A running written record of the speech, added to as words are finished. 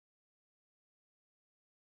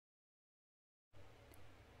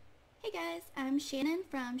Hey guys, I'm Shannon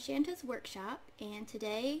from Shanta's Workshop, and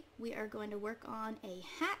today we are going to work on a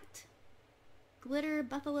hacked glitter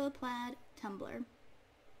buffalo plaid tumbler.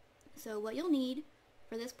 So what you'll need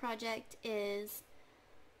for this project is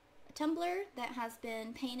a tumbler that has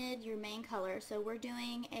been painted your main color. So we're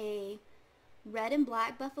doing a red and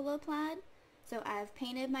black buffalo plaid. So I've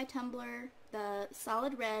painted my tumbler the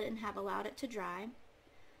solid red and have allowed it to dry.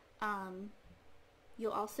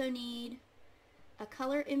 You'll also need a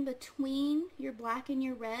color in between your black and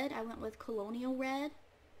your red. I went with colonial red.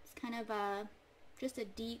 It's kind of just a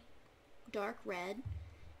deep dark red.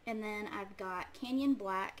 And then I've got canyon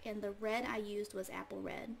black, and the red I used was apple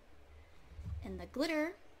red. And the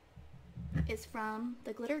glitter is from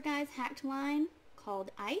the Glitter Guys hacked line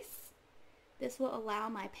called Ice. This will allow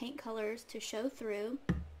my paint colors to show through.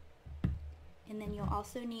 And then you'll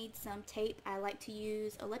also need some tape. I like to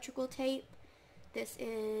use electrical tape. This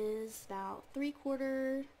is about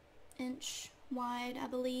 3/4 inch wide, I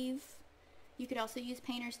believe. You could also use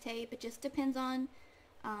painter's tape. It just depends on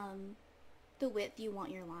the width you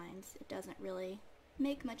want your lines. It doesn't really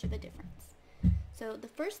make much of a difference. So the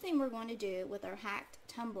first thing we're going to do with our hacked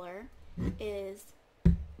tumbler is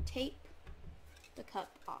tape the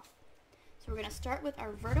cup off. So we're going to start with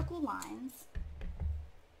our vertical lines.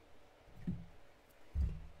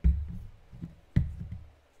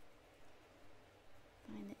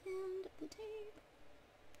 Find the end of the tape.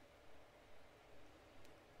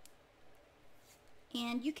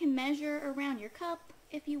 And you can measure around your cup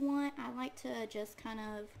if you want. I like to just kind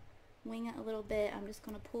of wing it a little bit. I'm just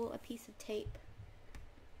going to pull a piece of tape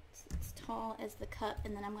as tall as the cup,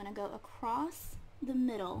 and then I'm going to go across the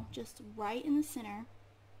middle, just right in the center.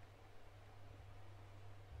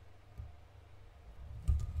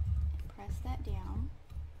 And press that down.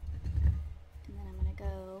 And then I'm going to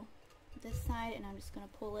go this side, and I'm just going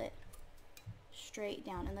to pull it straight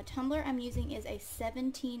down. And the tumbler I'm using is a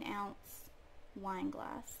 17-ounce wine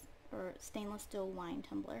glass, or stainless steel wine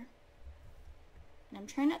tumbler. And I'm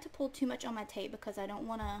trying not to pull too much on my tape because I don't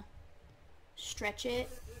want to stretch it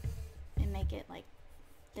and make it like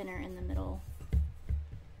thinner in the middle.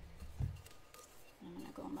 And I'm going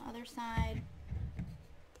to go on the other side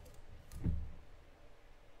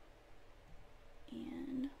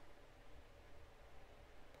and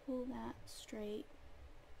pull that straight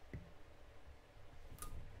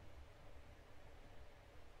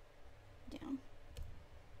down.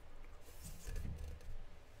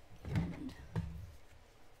 And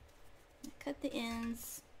cut the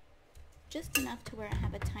ends just enough to where I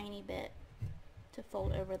have a tiny bit to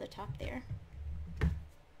fold over the top there.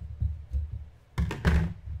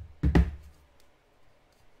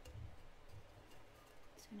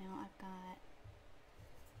 So now I've got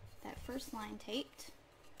that first line taped.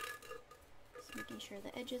 Just making sure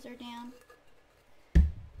the edges are down. So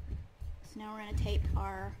now we're going to tape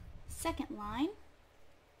our second line,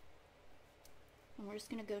 and we're just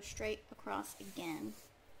going to go straight across again.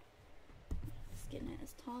 Just getting it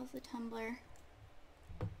as tall as the tumbler,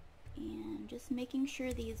 and just making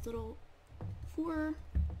sure these little 4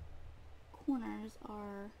 corners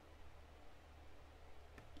are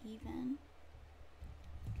even.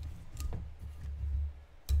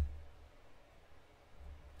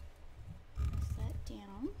 Set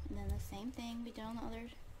down, and then the same thing we did on the other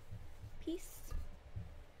piece.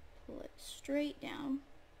 Pull it straight down.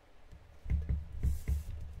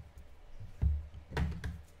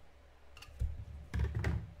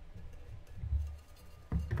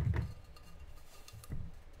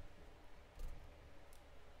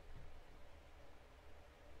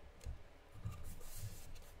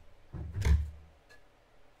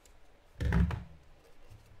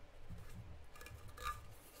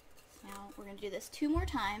 Now we're going to do this 2 more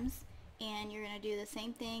times, and you're going to do the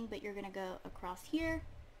same thing, but you're going to go across here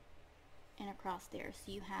and across there,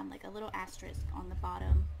 so you have like a little asterisk on the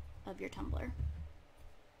bottom of your tumbler.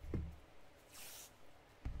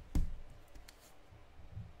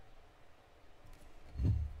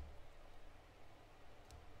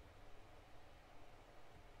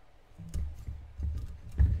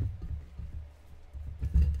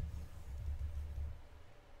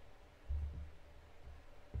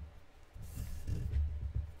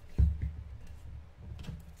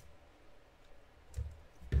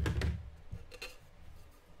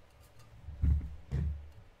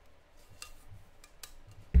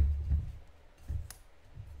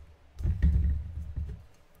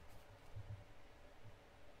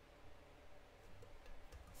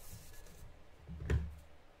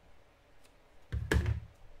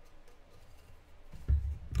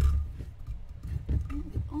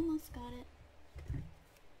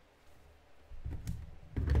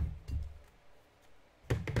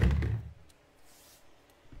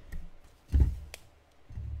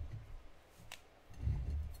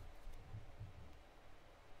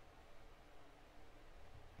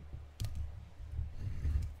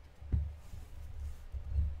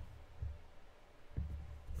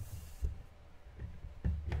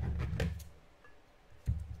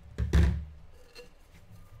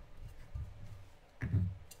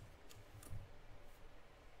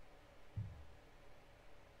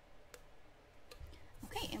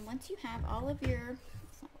 and once you have all of your,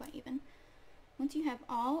 it's not quite even, once you have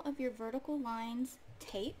all of your vertical lines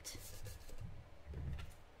taped,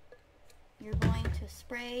 you're going to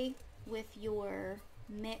spray with your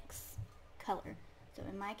mix color. So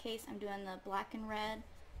in my case, I'm doing the black and red.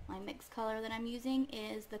 My mix color that I'm using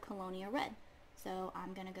is the Colonial Red. So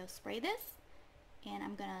I'm gonna go spray this, and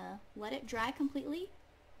I'm gonna let it dry completely,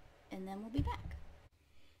 and then we'll be back.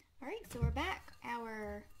 Alright, so we're back.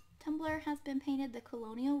 Our tumbler has been painted the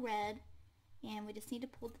Colonial Red, and we just need to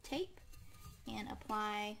pull the tape and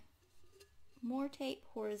apply more tape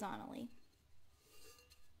horizontally.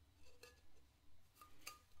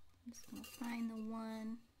 I'm just going to find the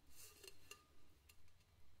one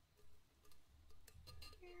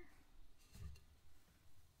here.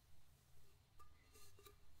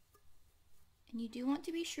 And you do want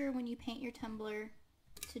to be sure when you paint your tumbler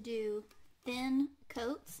to do thin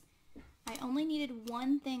coats. I only needed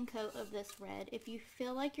one thin coat of this red. If you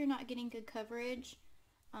feel like you're not getting good coverage,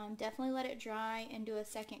 definitely let it dry and do a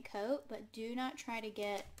second coat, but do not try to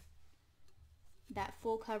get that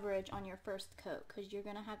full coverage on your first coat, because you're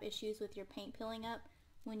going to have issues with your paint peeling up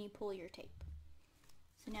when you pull your tape.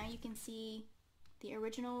 So now you can see the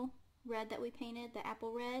original red that we painted, the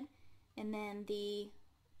apple red, and then the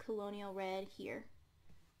Colonial Red here.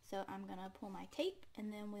 So I'm going to pull my tape,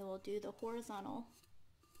 and then we will do the horizontal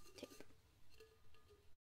tape.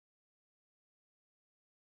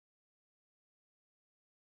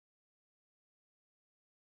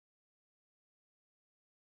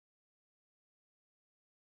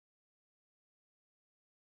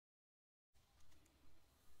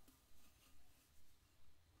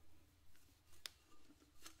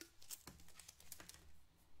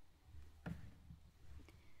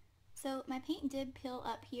 So my paint did peel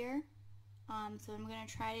up here, so what I'm going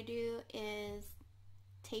to try to do is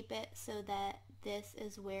tape it so that this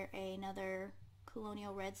is where another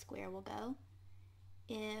Colonial Red square will go.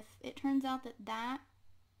 If it turns out that that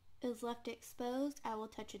is left exposed, I will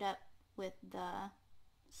touch it up with the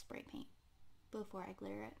spray paint before I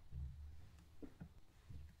glitter it.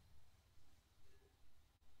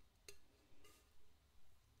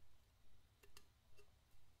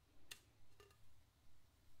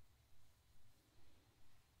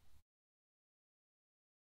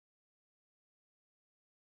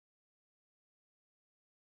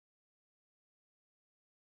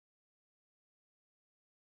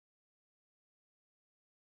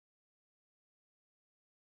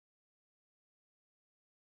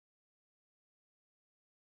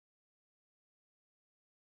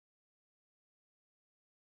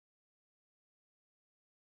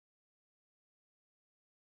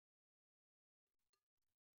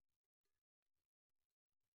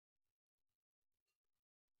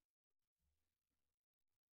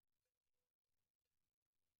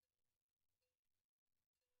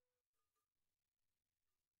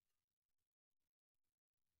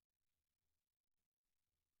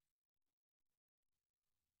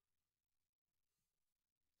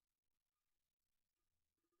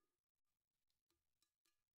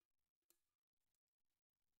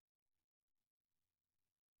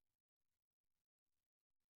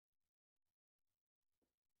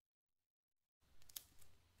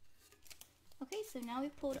 Okay, so now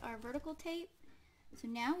we've pulled our vertical tape. So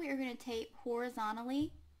now we are going to tape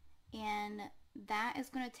horizontally, and that is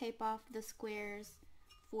going to tape off the squares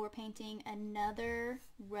for painting another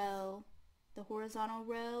row, the horizontal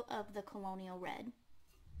row of the Colonial Red.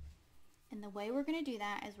 And the way we're going to do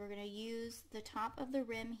that is we're going to use the top of the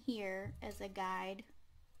rim here as a guide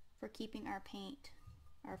for keeping our paint,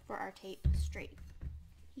 or for our tape straight.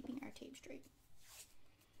 Keeping our tape straight.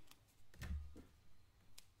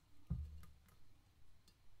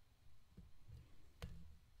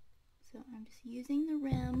 So I'm just using the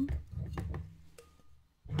rim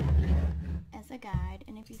as a guide,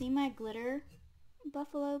 and if you see my glitter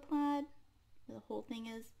buffalo plaid, where the whole thing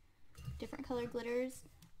is different color glitters,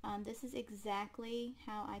 this is exactly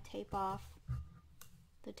how I tape off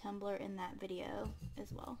the tumbler in that video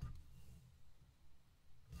as well.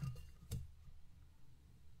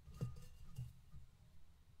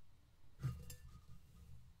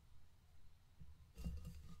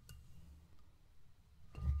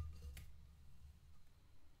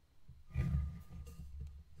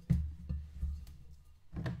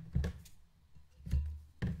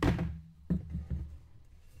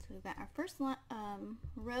 We've got our first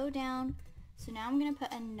row down, so now I'm going to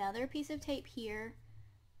put another piece of tape here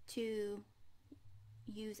to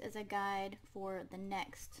use as a guide for the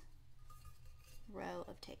next row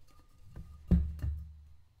of tape.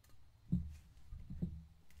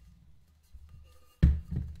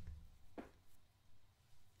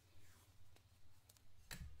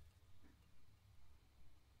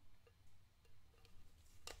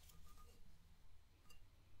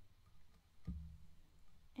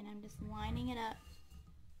 I'm just lining it up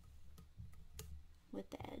with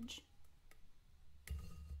the edge.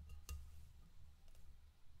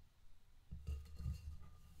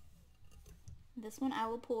 This one I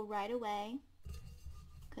will pull right away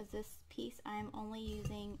because this piece I'm only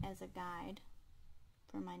using as a guide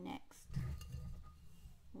for my next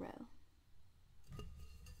row.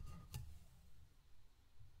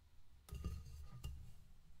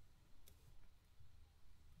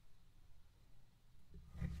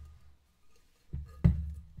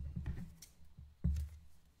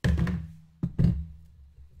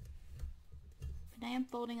 But I am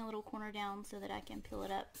folding a little corner down so that I can peel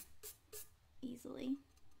it up easily.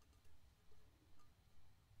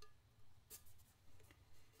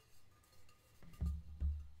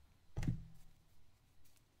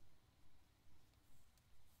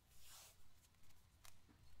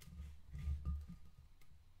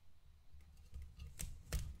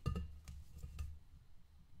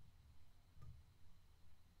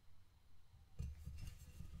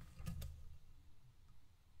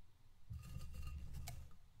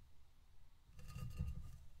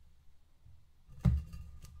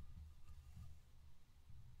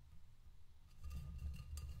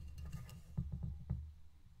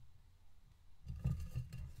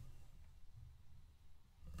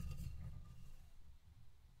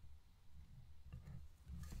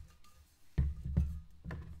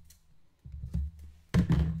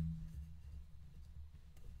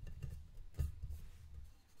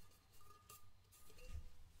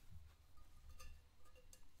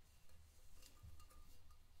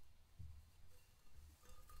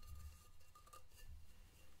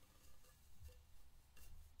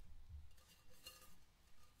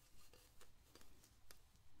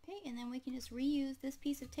 Okay, and then we can just reuse this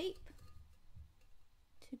piece of tape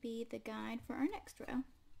to be the guide for our next row.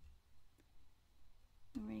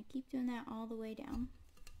 And we're going to keep doing that all the way down.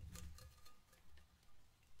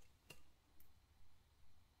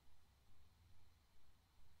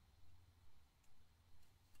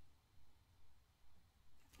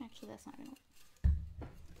 Actually, that's not going to work,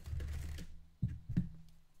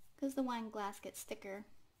 because the wine glass gets thicker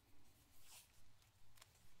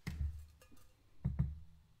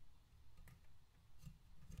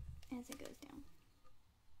as it goes down.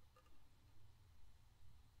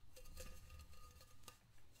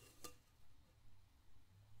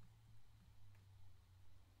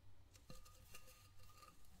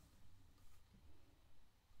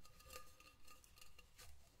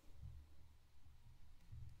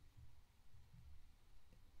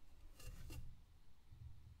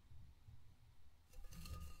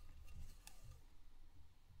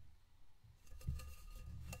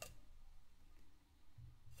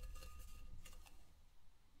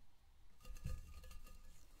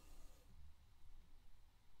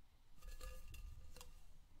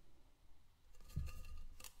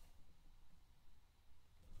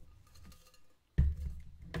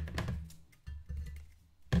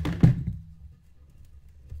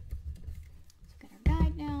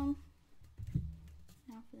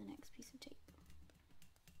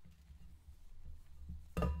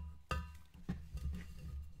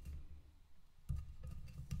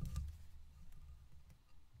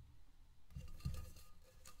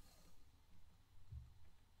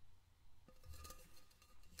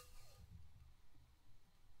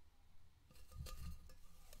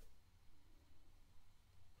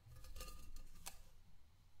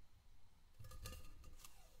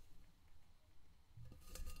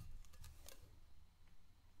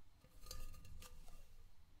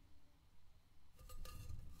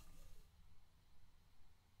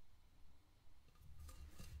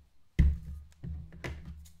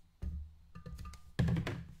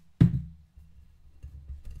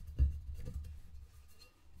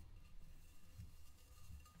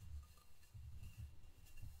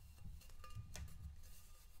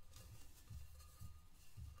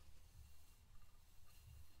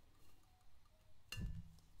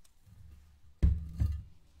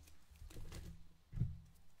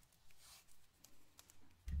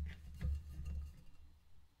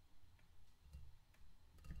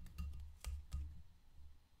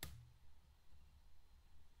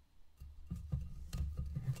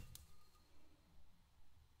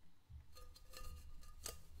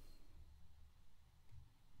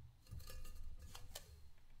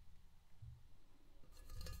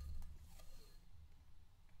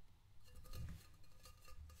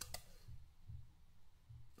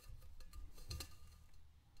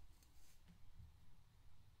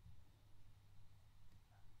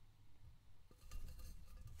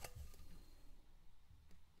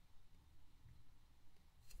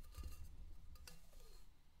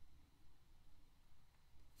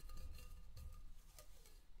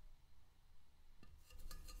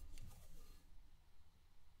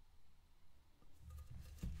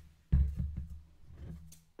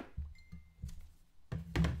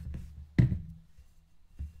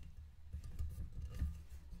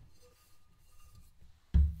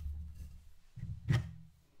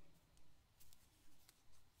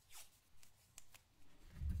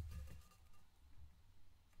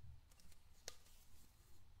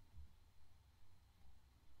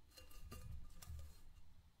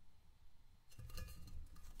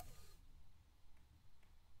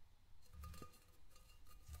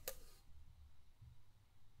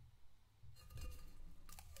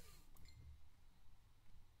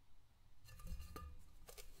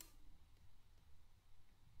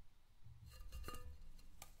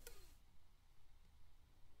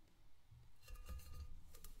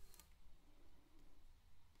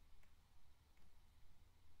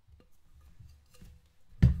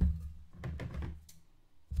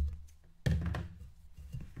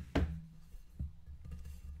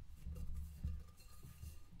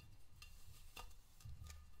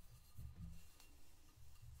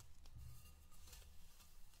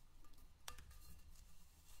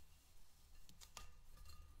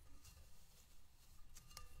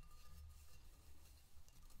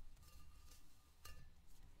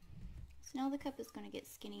 So now the cup is going to get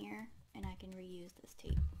skinnier and I can reuse this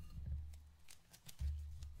tape.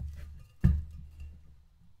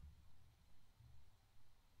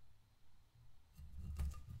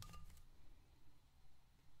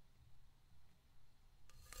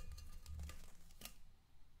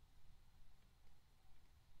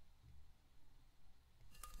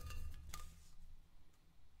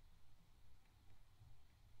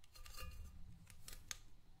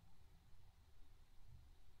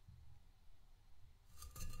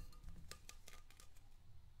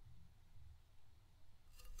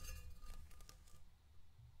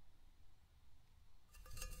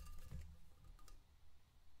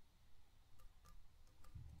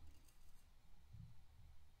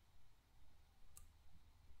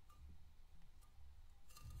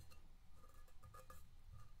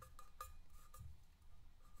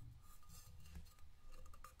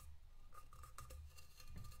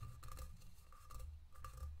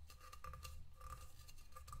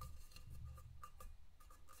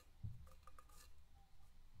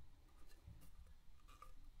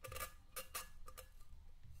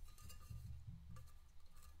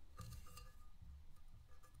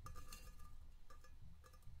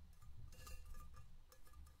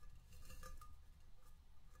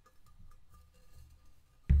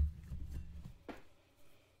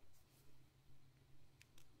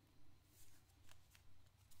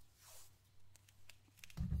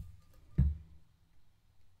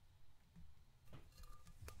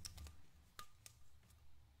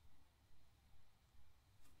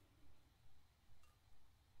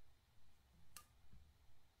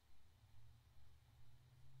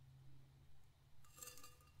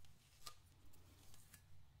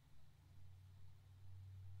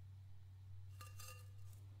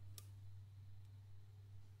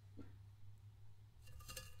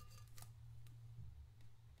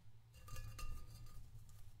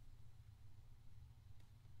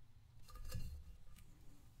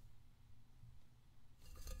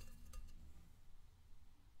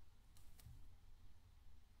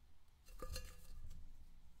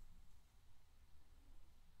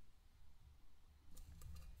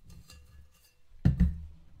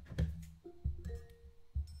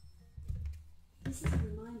 This is a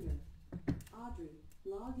reminder. Audrey,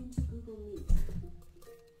 log into Google Meet.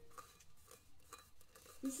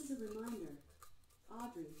 This is a reminder.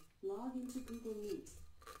 Audrey, log into Google Meet.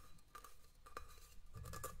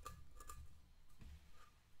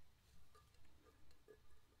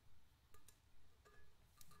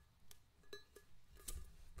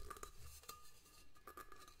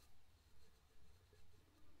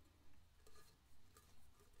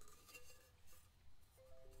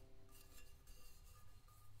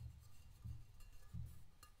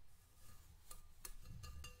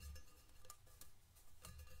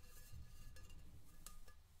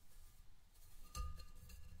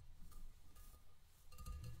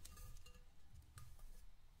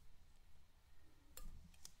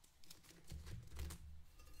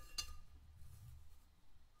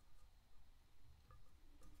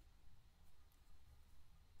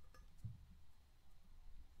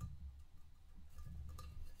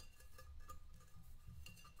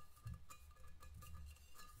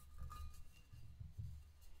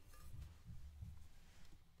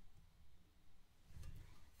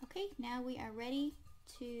 Okay, now we are ready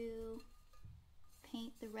to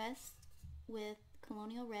paint the rest with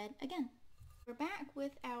Colonial Red again. We're back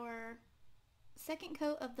with our second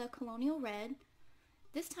coat of the Colonial Red.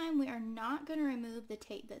 This time we are not going to remove the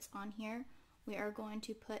tape that's on here. We are going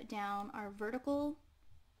to put down our vertical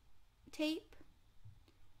tape.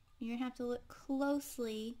 You're going to have to look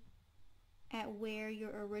closely at where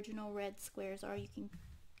your original red squares are. You can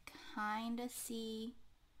kind of see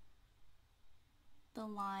the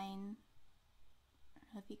line. I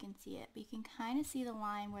don't know if you can see it, but you can kind of see the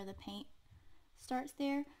line where the paint starts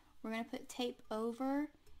there. We're going to put tape over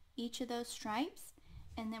each of those stripes,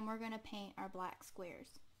 and then we're going to paint our black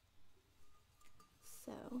squares.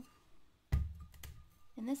 So,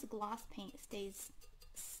 and this gloss paint stays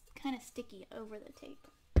kind of sticky over the tape.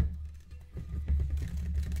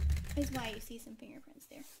 Is why you see some fingerprints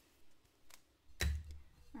there.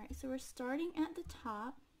 Alright, so we're starting at the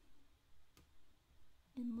top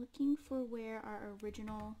and looking for where our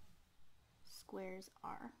original squares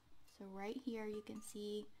are. So right here you can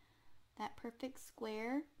see that perfect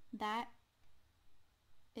square. That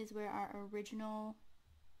is where our original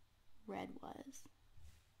red was.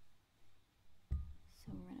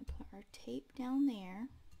 So we're going to put our tape down there.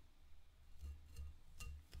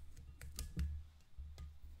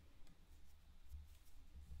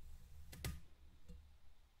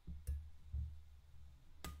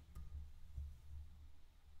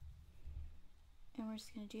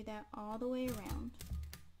 just going to do that all the way around.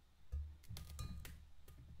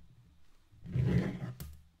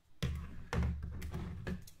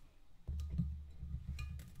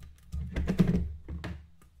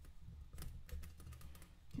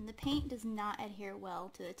 And the paint does not adhere well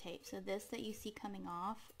to the tape, so this that you see coming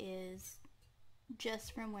off is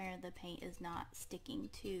just from where the paint is not sticking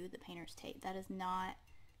to the painter's tape. That is not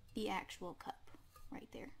the actual cup right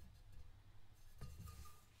there. So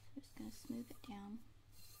I'm just going to smooth it down,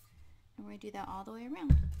 and we're going to do that all the way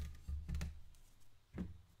around.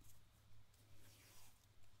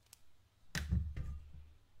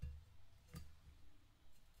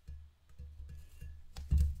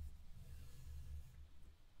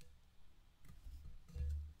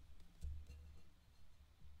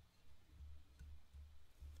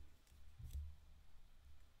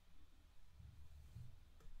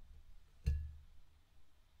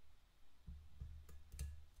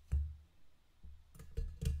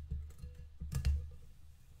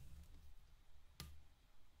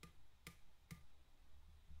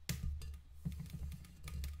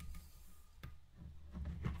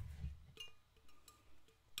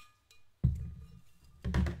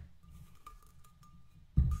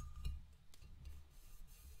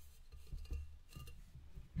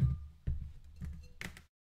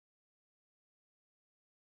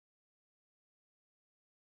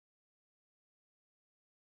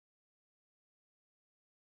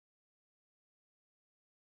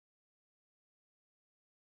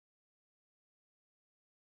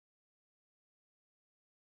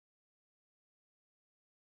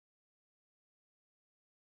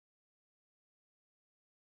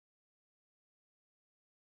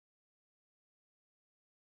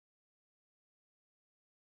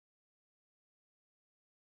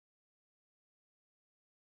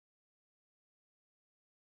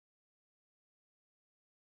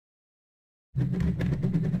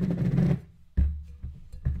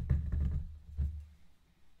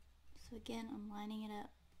 So again, I'm lining it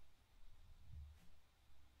up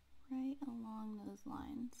right along those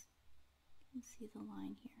lines. You can see the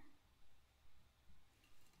line here.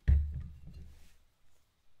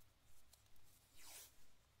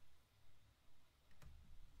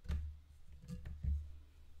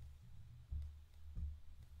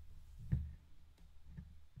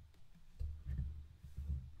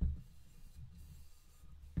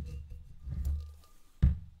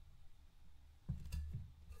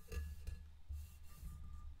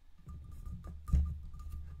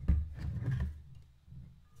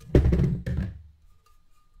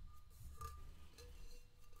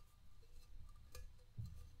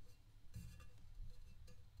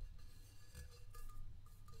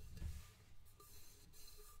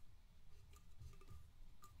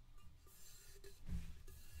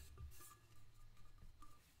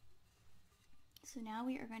 So now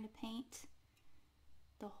we are going to paint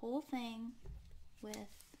the whole thing with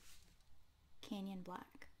Canyon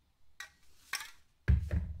Black.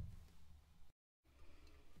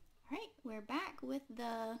 Alright, we're back with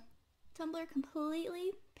the tumbler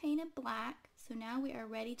completely painted black. So now we are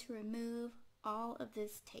ready to remove all of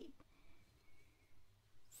this tape.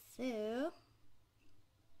 So I'm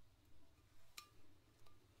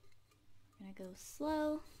going to go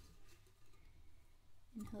slow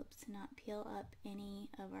in hopes to not peel up any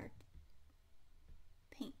of our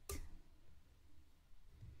paint.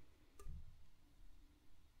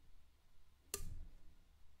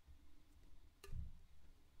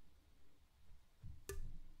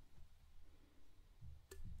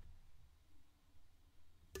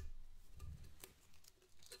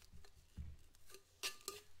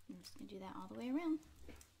 I'm just going to do that all the way around.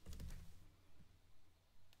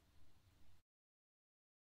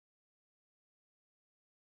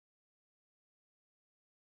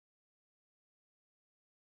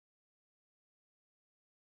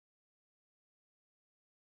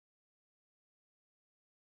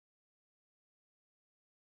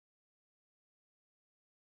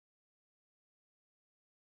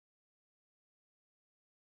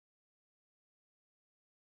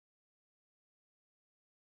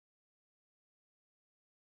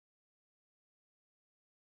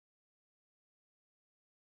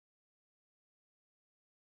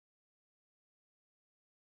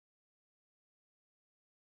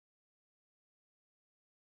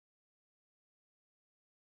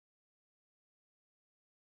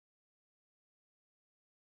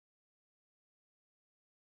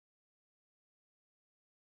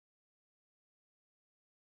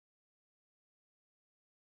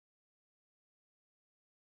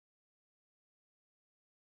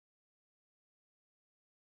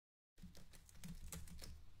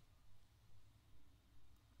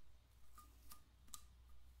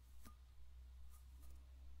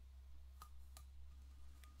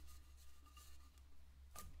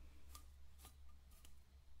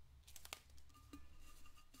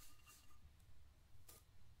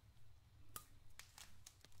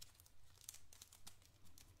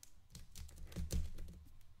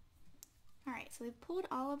 so we've pulled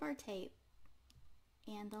all of our tape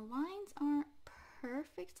and the lines aren't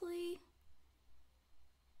perfectly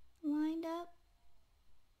lined up,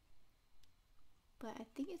 but I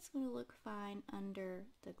think it's going to look fine under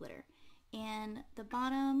the glitter. And the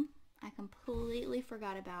bottom I completely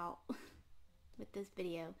forgot about with this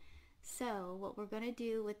video. So what we're going to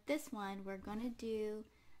do with this one, we're going to do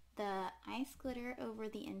the ice glitter over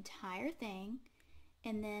the entire thing,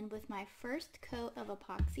 and then with my first coat of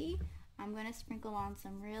epoxy I'm going to sprinkle on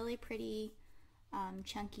some really pretty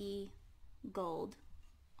chunky gold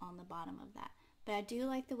on the bottom of that. But I do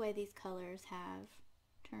like the way these colors have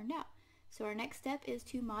turned out. So our next step is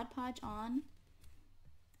to Mod Podge on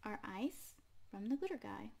our ice from the glitter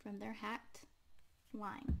guy, from their hacked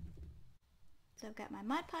line. So I've got my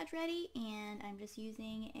Mod Podge ready, and I'm just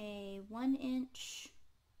using a 1-inch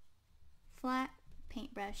flat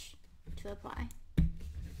paintbrush to apply.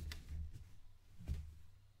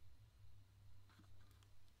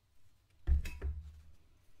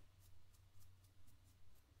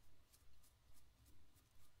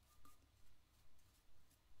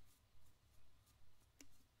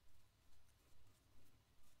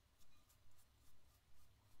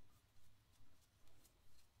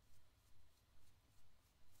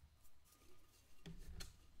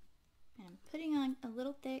 I'm putting on a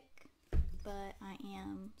little thick, but I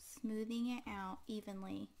am smoothing it out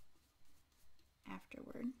evenly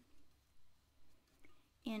afterward.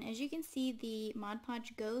 And as you can see, the Mod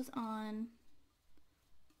Podge goes on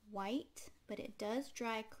white, but it does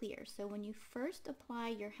dry clear. So when you first apply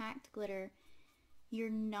your hacked glitter, you're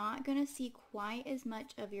not going to see quite as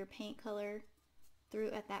much of your paint color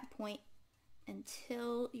through at that point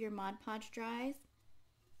until your Mod Podge dries.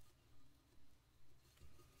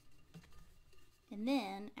 And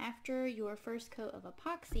then after your first coat of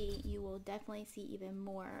epoxy, you will definitely see even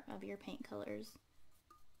more of your paint colors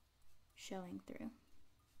showing through.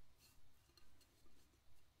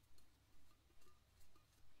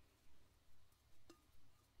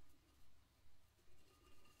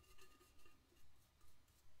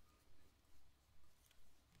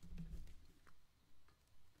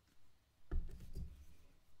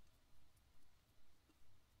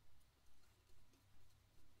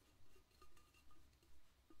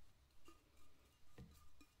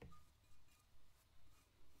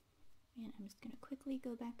 And I'm just going to quickly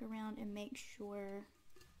go back around and make sure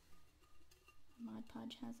Mod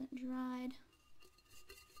Podge hasn't dried.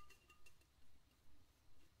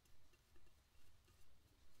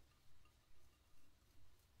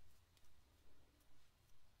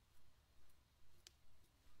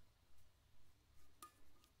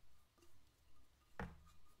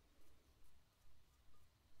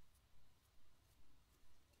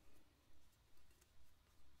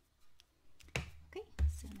 Okay,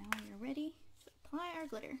 so now we are ready to apply our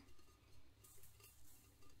glitter.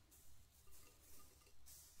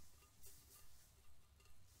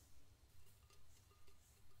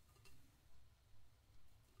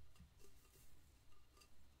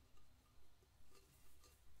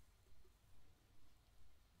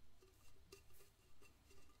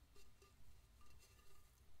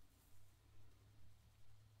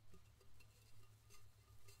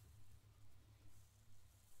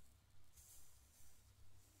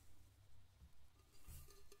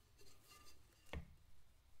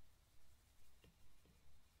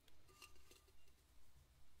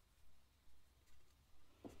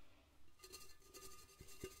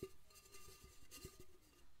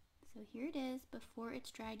 So here it is before it's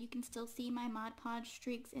dried. You can still see my Mod Podge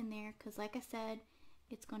streaks in there because, like I said,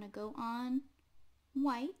 it's going to go on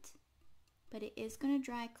white, but it is going to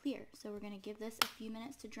dry clear. So we're going to give this a few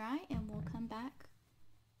minutes to dry and we'll come back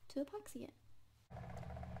to epoxy it.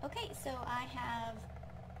 Okay, so I have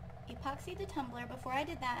epoxied the tumbler. Before I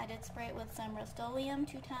did that, I did spray it with some Rust-Oleum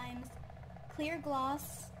 2x clear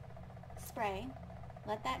gloss spray.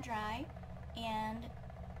 Let that dry, and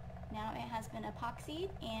now it has been epoxied,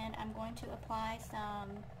 and I'm going to apply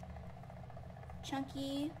some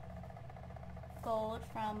chunky gold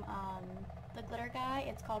from the glitter guy.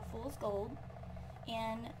 It's called Fool's Gold,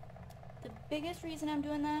 and the biggest reason I'm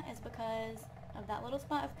doing that is because of that little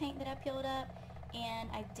spot of paint that I peeled up, and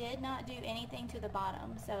I did not do anything to the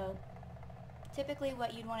bottom. So typically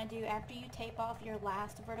what you'd want to do after you tape off your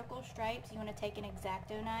last vertical stripes, you want to take an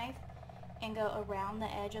X-Acto knife and go around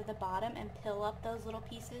the edge of the bottom and peel up those little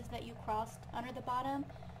pieces that you crossed under the bottom.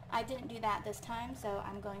 I didn't do that this time, so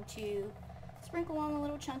I'm going to sprinkle on a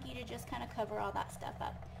little chunky to just kind of cover all that stuff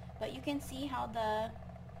up. But you can see how the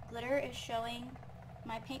glitter is showing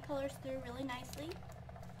my paint colors through really nicely.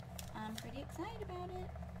 I'm pretty excited about it.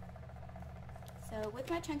 So with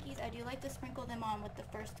my chunkies, I do like to sprinkle them on with the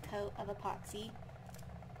first coat of epoxy.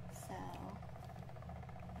 So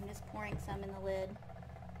I'm just pouring some in the lid,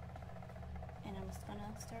 and I'm just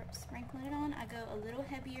gonna start sprinkling it on. I go a little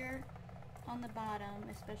heavier on the bottom,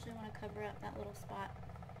 especially when I cover up that little spot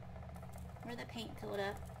where the paint filled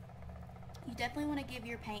up. You definitely want to give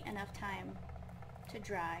your paint enough time to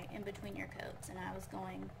dry in between your coats, and I was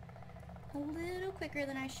going a little quicker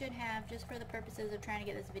than I should have just for the purposes of trying to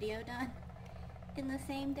get this video done in the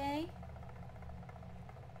same day.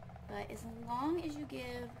 But as long as you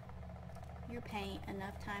give your paint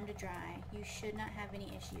enough time to dry, you should not have any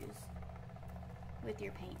issues with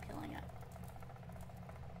your paint peeling up.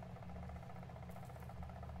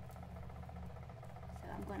 So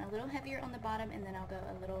I'm going a little heavier on the bottom, and then I'll go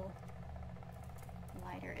a little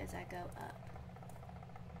lighter as I go up.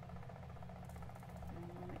 And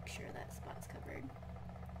I want to make sure that spot's covered.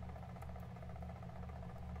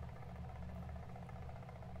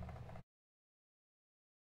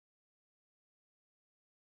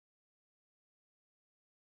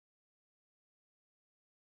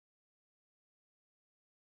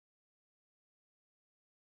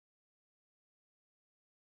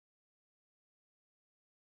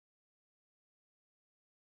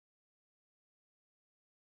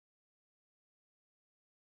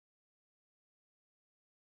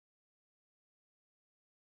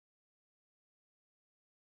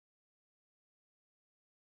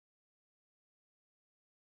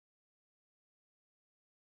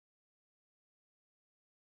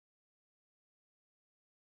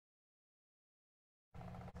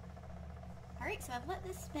 Alright, so I've let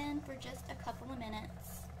this spin for just a couple of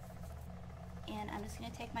minutes, and I'm just going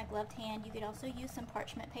to take my gloved hand. You could also use some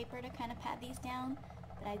parchment paper to kind of pat these down,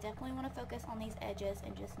 but I definitely want to focus on these edges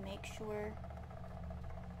and just make sure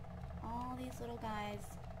all these little guys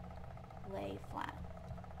lay flat.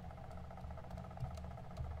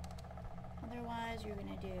 Otherwise, you're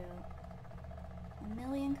going to do a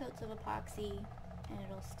million coats of epoxy and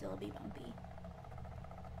it'll still be bumpy.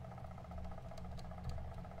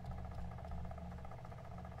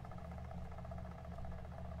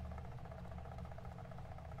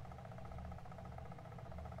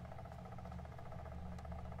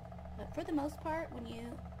 But for the most part, when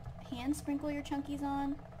you hand sprinkle your chunkies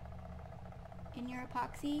on in your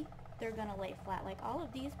epoxy, they're gonna lay flat. Like all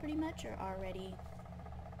of these pretty much are already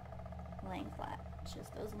laying flat. It's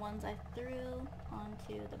just those ones I threw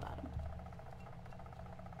onto the bottom.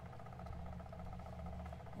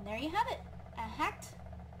 And there you have it, a hacked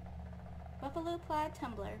buffalo plaid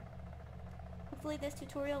tumbler. Hopefully this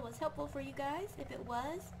tutorial was helpful for you guys. If it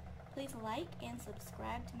was, please like and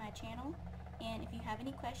subscribe to my channel. And if you have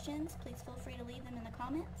any questions, please feel free to leave them in the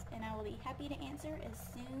comments, and I will be happy to answer as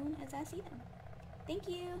soon as I see them. Thank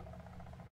you!